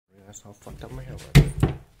That's how fucked up my hair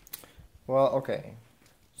was. Well, okay.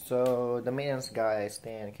 So the maintenance guy,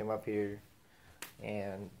 Stan, came up here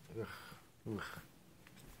and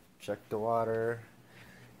checked the water.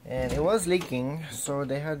 And it was leaking, so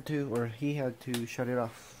they had to, or he had to shut it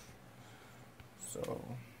off. So,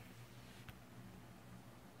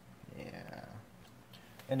 yeah.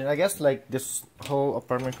 And then I guess like this whole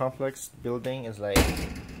apartment complex building is like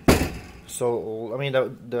so old. I mean,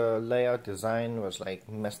 the layout design was like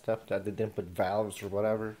messed up, that they didn't put valves or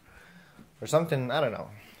whatever. Or something, I don't know.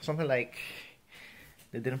 Something like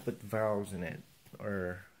they didn't put valves in it,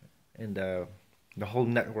 or in the whole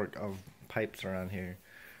network of pipes around here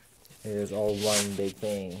is all one big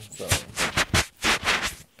thing.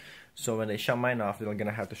 So when they shut mine off, they're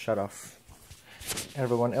gonna have to shut off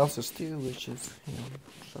everyone else's too, which is, you know,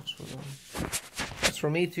 sucks for them. That's for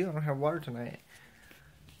me too. I don't have water tonight.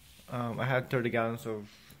 I had 30 gallons of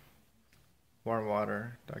warm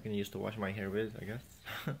water that I can use to wash my hair with, I guess.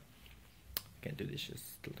 Can't do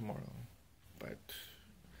dishes till tomorrow, but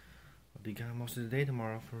I'll be gone most of the day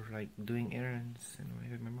tomorrow for like doing errands and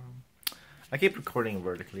with my mom. I keep recording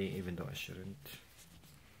vertically even though I shouldn't.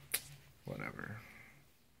 Whatever.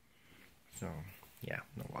 So yeah,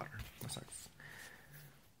 no water. That sucks.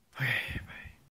 Okay,